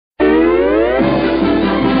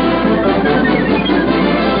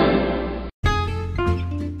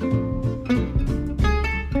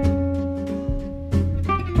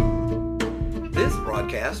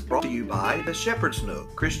you by the Shepherd's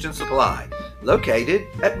Nook Christian Supply, located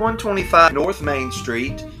at 125 North Main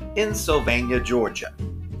Street in Sylvania, Georgia.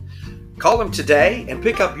 Call them today and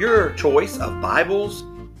pick up your choice of Bibles,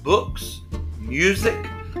 books, music,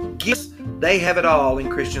 gifts. They have it all in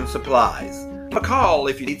Christian supplies. Call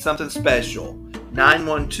if you need something special.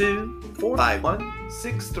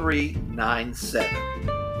 912-451-6397.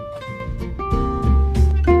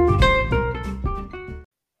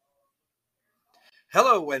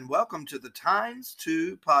 Hello and welcome to the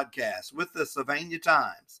Times2 podcast with the Sylvania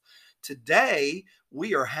Times. Today,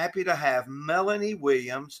 we are happy to have Melanie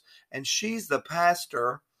Willaims, and she's the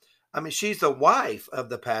wife of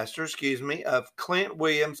the pastor, of Clint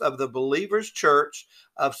Williams of the Believers Church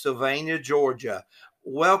of Sylvania, Georgia.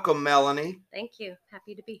 Welcome, Melanie. Thank you.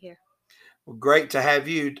 Happy to be here. Well, great to have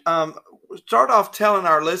you. Start off telling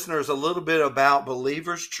our listeners a little bit about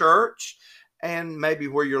Believers Church and maybe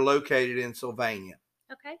where you're located in Sylvania.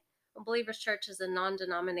 Okay. Well, Believers Church is a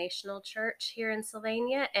non-denominational church here in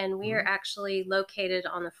Sylvania, and we are actually located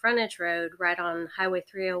on the frontage road right on Highway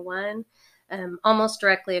 301, almost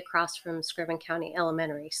directly across from Screven County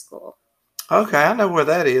Elementary School. Okay, I know where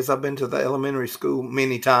that is. I've been to the elementary school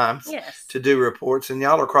many times to do reports, and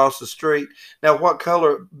y'all are across the street. Now, what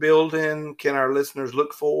color building can our listeners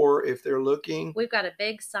look for if they're looking? We've got a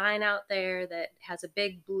big sign out there that has a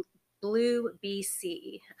big blue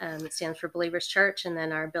BC. It stands for Believers Church, and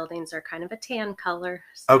then our buildings are kind of a tan color.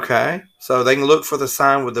 So. Okay, so they can look for the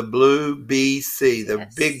sign with the blue BC, the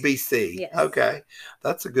big BC. Yes. Okay,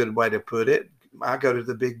 that's a good way to put it. I go to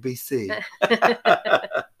the big BC.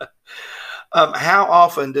 How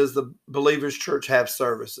often does the Believers Church have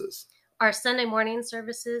services? Our Sunday morning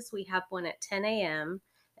services, we have one at 10 a.m.,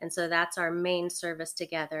 and so that's our main service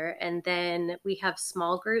together. And then we have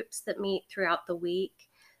small groups that meet throughout the week.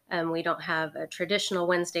 We don't have a traditional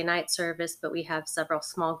Wednesday night service, but we have several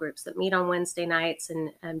small groups that meet on Wednesday nights,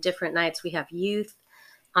 and different nights we have youth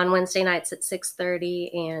on Wednesday nights at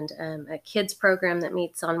 6:30 and a kids program that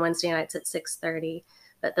meets on Wednesday nights at 6:30.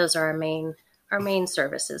 But those are our main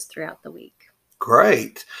services throughout the week.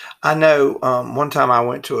 Great. I know one time I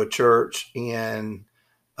went to a church in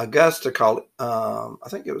Augusta called, I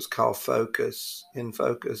think it was called Focus. In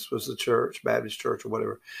Focus was the church, Baptist church or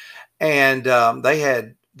whatever. And they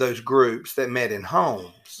had those groups that met in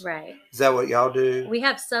homes. Right. Is that what y'all do? We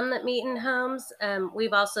have some that meet in homes.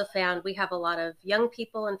 We've also found we have a lot of young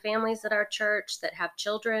people and families at our church that have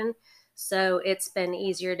children. So it's been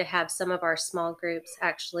easier to have some of our small groups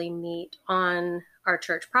actually meet on our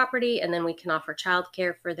church property, and then we can offer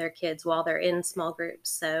childcare for their kids while they're in small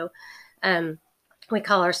groups. So we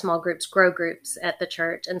call our small groups grow groups at the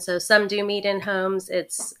church. And so some do meet in homes.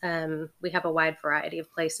 It's we have a wide variety of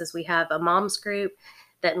places. We have a mom's group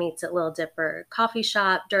that meets at Little Dipper Coffee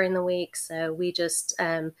Shop during the week. So we just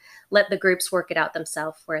let the groups work it out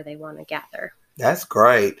themselves where they want to gather. That's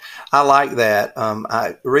great. I like that.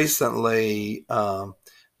 I recently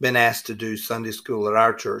been asked to do Sunday school at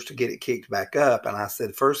our church to get it kicked back up. And I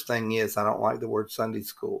said, first thing is, I don't like the word Sunday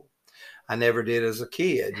school. I never did as a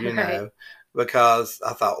kid, know, because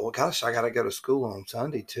I thought, well, gosh, I got to go to school on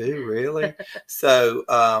Sunday too, really? So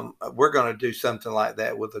we're going to do something like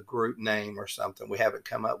that with a group name or something. We haven't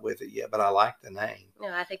come up with it yet, but I like the name.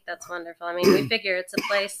 No, I think that's wonderful. I mean, we figure it's a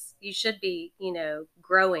place you should be,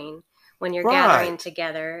 growing when you're gathering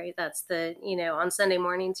together. That's on Sunday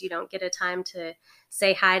mornings, you don't get a time to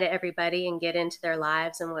say hi to everybody and get into their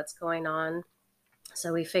lives and what's going on.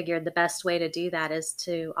 So we figured the best way to do that is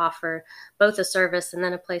to offer both a service and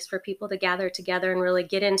then a place for people to gather together and really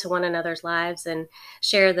get into one another's lives and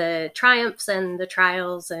share the triumphs and the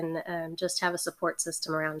trials and just have a support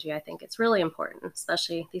system around you. I think it's really important,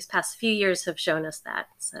 especially these past few years have shown us that.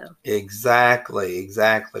 So Exactly.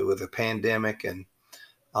 With the pandemic and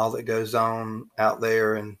all that goes on out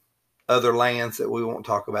there in other lands that we won't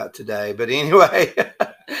talk about today. But anyway,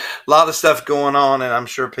 a lot of stuff going on, and I'm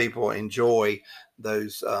sure people enjoy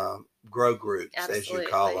those grow groups, as you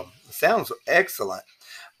call them. It sounds excellent.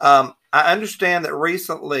 I understand that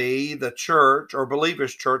recently the church, or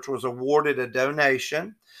Believers Church, was awarded a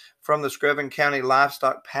donation from the Screven County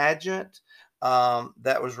Livestock Pageant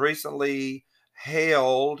that was recently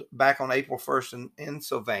held back on April 1st in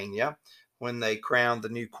Sylvania, when they crowned the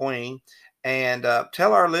new queen. And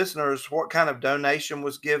tell our listeners what kind of donation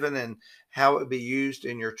was given and how it would be used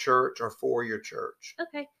in your church or for your church.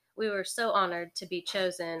 Okay. We were so honored to be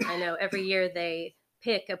chosen. I know every year they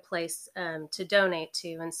pick a place to donate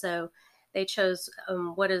to. And so they chose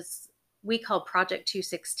what we call Project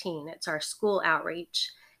 216. It's our school outreach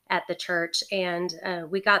at the church. And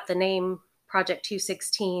we got the name Project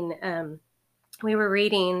 216 we were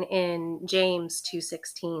reading in James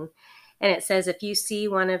 2:16, and it says, if you see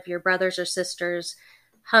one of your brothers or sisters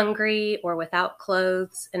hungry or without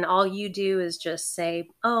clothes, and all you do is just say,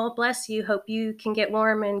 oh, bless you, hope you can get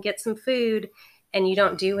warm and get some food, and you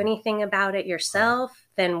don't do anything about it yourself,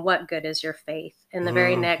 then what good is your faith? And the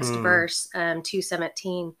very next verse,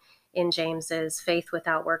 2:17 in James, is faith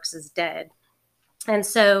without works is dead. And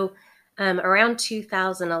so around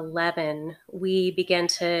 2011, we began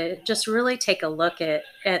to just really take a look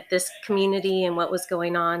at this community and what was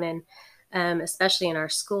going on. And especially in our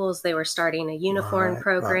schools, they were starting a uniform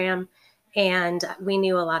program. And we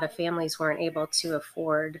knew a lot of families weren't able to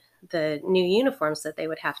afford the new uniforms that they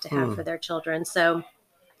would have to have for their children. So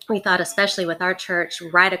we thought, especially with our church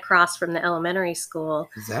right across from the elementary school,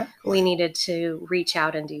 we needed to reach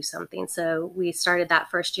out and do something. So we started that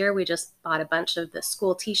first year. We just bought a bunch of the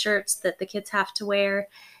school T-shirts that the kids have to wear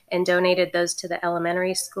and donated those to the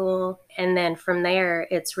elementary school. And then from there,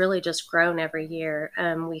 it's really just grown every year.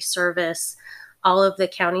 We service all of the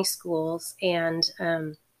county schools, and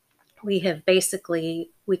we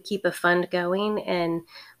keep a fund going, and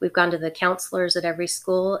we've gone to the counselors at every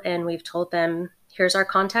school, and we've told them, here's our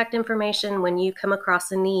contact information. When you come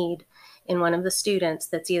across a need in one of the students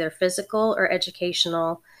that's either physical or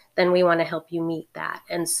educational, then we want to help you meet that.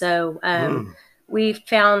 And so we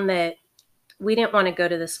found that we didn't want to go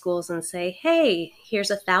to the schools and say, hey, here's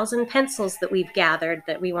 1,000 pencils that we've gathered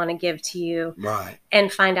that we want to give to you. Right.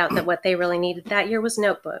 And find out that what they really needed that year was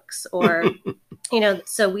notebooks or,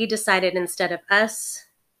 so we decided, instead of us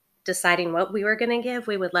deciding what we were going to give,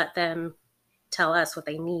 we would let them tell us what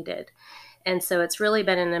they needed. And so it's really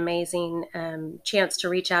been an amazing chance to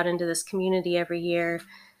reach out into this community every year.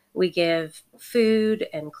 We give food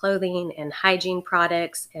and clothing and hygiene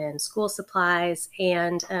products and school supplies.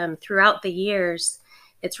 And throughout the years,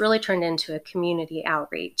 it's really turned into a community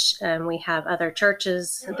outreach. We have other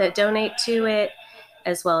churches that donate to it,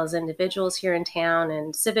 as well as individuals here in town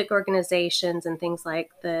and civic organizations and things like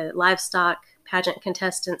the livestock pageant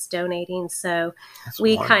contestants donating. So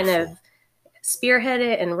we kind of spearhead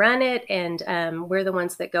it and run it, and we're the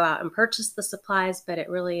ones that go out and purchase the supplies, but it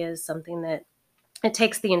really is something that it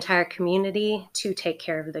takes the entire community to take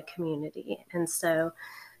care of the community. And so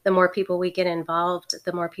the more people we get involved,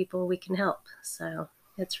 the more people we can help. So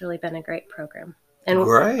it's really been a great program. And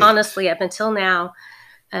honestly, up until now,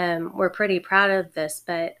 we're pretty proud of this,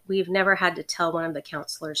 but we've never had to tell one of the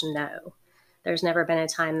counselors no. There's never been a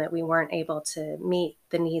time that we weren't able to meet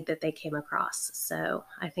the need that they came across. So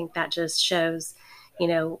I think that just shows,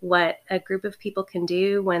 what a group of people can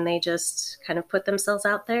do when they just kind of put themselves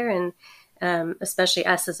out there. And especially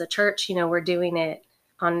us as a church, we're doing it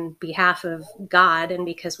on behalf of God and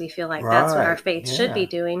because we feel like that's what our faith should be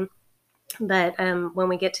doing. But when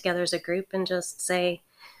we get together as a group and just say,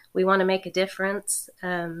 we want to make a difference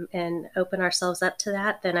and open ourselves up to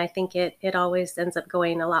that, then I think it always ends up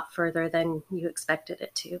going a lot further than you expected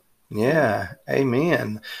it to. Yeah.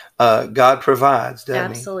 Amen. God provides,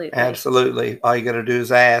 doesn't Absolutely. He? Absolutely. All you got to do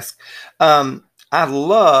is ask. I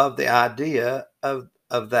love the idea of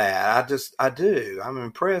that. I do. I'm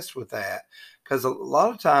impressed with that, because a lot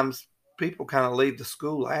of times people kind of leave the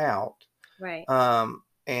school out. Right.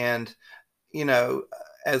 And,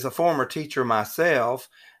 as a former teacher myself,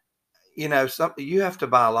 something you have to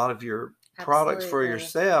buy a lot of your products for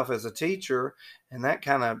yourself as a teacher, and that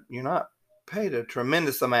kind of, you're not paid a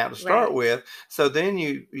tremendous amount to start with. So then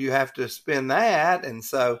you have to spend that. And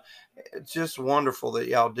so it's just wonderful that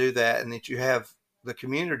y'all do that, and that you have the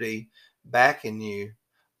community backing you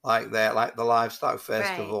like that, like the Livestock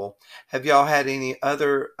Festival. Have y'all had any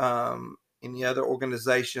other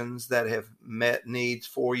organizations that have met needs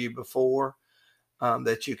for you before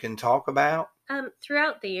that you can talk about?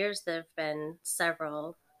 Throughout the years, there have been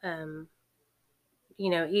several,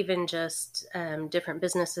 even just different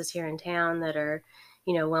businesses here in town that are,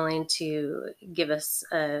 willing to give us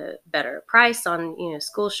a better price on,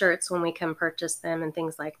 school shirts when we come purchase them and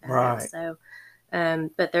things like that. Right. So,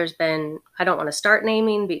 but there's been, I don't want to start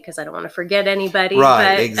naming because I don't want to forget anybody.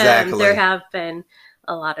 Right, but, exactly. There have been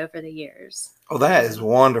a lot over the years. Oh, that is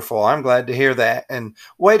wonderful. I'm glad to hear that. And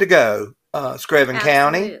way to go, Screven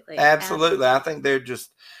County. Absolutely. I think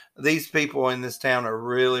these people in this town are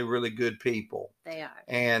really, really good people. They are.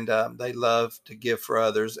 And they love to give for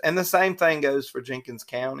others. And the same thing goes for Jenkins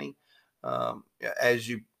County. As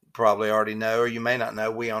you probably already know, or you may not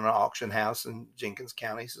know, we own an auction house in Jenkins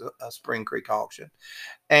County, a Spring Creek auction.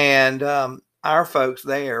 And our folks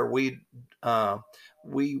there, we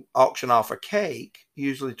auction off a cake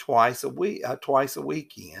usually twice a weekend.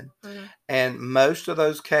 Mm-hmm. And most of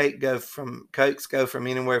those cakes go from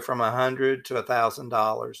anywhere from $100 to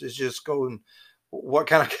 $1,000. It's just going what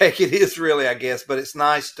kind of cake it is really, I guess, but it's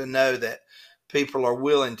nice to know that people are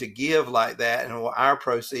willing to give like that, and our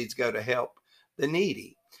proceeds go to help the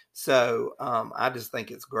needy. So I just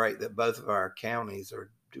think it's great that both of our counties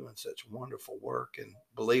are doing such wonderful work, and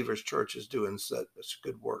Believers Church is doing such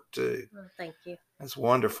good work too. Well, thank you. That's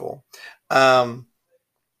wonderful.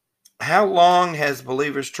 How long has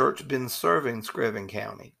Believers Church been serving Screven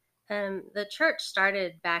County? The church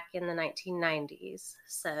started back in the 1990s,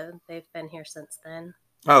 so they've been here since then.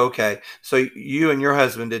 Oh, okay. So you and your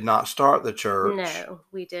husband did not start the church? No,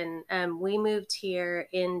 we didn't. We moved here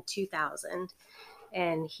in 2000,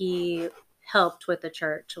 and he helped with the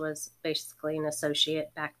church, was basically an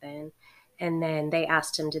associate back then. And then they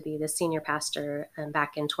asked him to be the senior pastor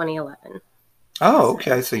back in 2011. Oh,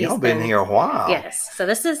 okay. So y'all been here a while. Yes. So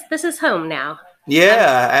this is home now.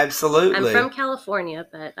 Yeah, absolutely. I'm from California,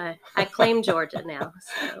 but I claim Georgia now.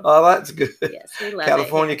 So. Oh, that's good. Yes, we love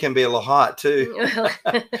California it can be a little hot too,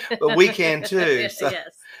 but we can too. So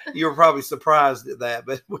yes. You were probably surprised at that,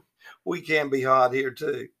 but we can be hot here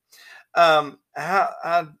too. How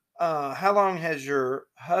long has your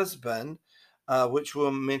husband, which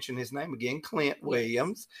we'll mention his name again, Clint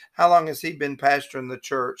Williams, how long has he been pastoring the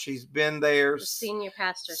church? He's been there senior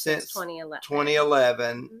pastor since 2011.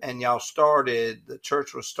 2011, mm-hmm. And y'all started, the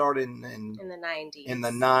church was started in the 90s. In the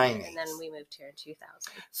 90s. And then we moved here in 2000.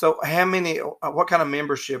 So what kind of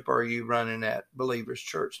membership are you running at Believers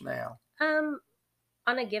Church now? On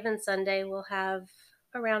a given Sunday, we'll have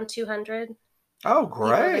around 200. Oh,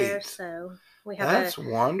 great. There, so we have That's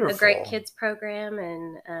wonderful. A great kids program,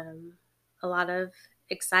 and a lot of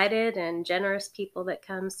excited and generous people that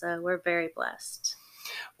come. So we're very blessed.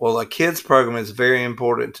 Well, a kids program is very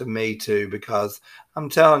important to me too, because I'm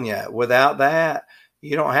telling you, without that,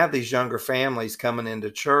 you don't have these younger families coming into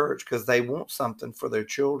church because they want something for their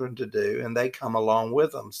children to do, and they come along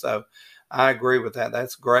with them. So I agree with that.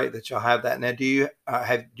 That's great that y'all have that. Now, do you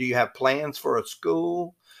have plans for a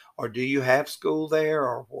school? Or do you have school there,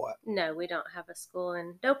 or what? No, we don't have a school,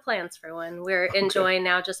 and no plans for one. We're enjoying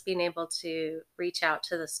now just being able to reach out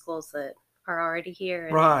to the schools that are already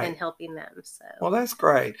here and helping them. So, well, that's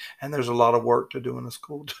great. And there's a lot of work to do in a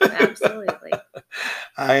school too. Absolutely.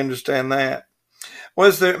 I understand that.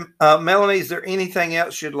 Melanie, is there anything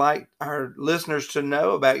else you'd like our listeners to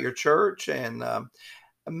know about your church, and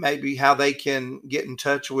maybe how they can get in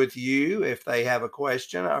touch with you if they have a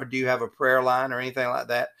question, or do you have a prayer line or anything like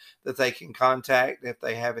that they can contact if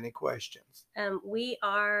they have any questions? We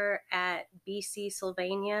are at BC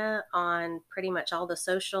Sylvania on pretty much all the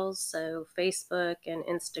socials, so Facebook and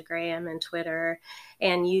Instagram and Twitter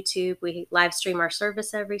and YouTube. We live stream our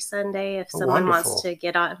service every Sunday if someone wants to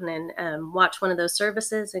get on and watch one of those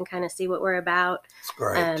services and kind of see what we're about. That's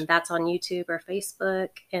great. That's on YouTube or Facebook.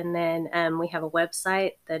 And then we have a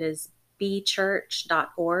website that is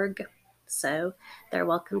bchurch.org. So they're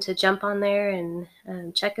welcome to jump on there and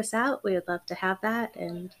check us out. We would love to have that.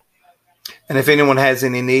 And if anyone has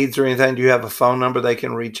any needs or anything, do you have a phone number they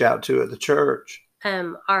can reach out to at the church?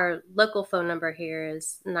 Our local phone number here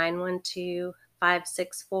is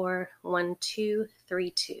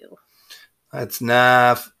 912-564-1232. That's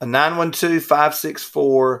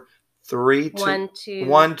 912-564-1232.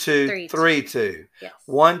 1232. Yes.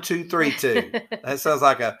 1232. That sounds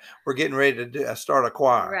like we're getting ready to start a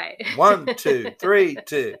choir. Right.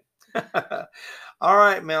 1232. All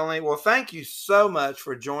right, Melanie. Well, thank you so much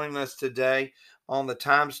for joining us today on the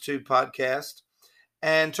Times2 podcast.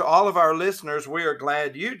 And to all of our listeners, we are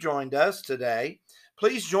glad you joined us today.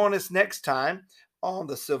 Please join us next time on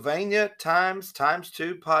the Sylvania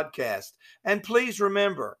Times2 podcast. And please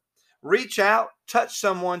remember, reach out, touch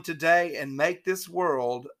someone today, and make this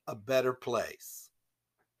world a better place.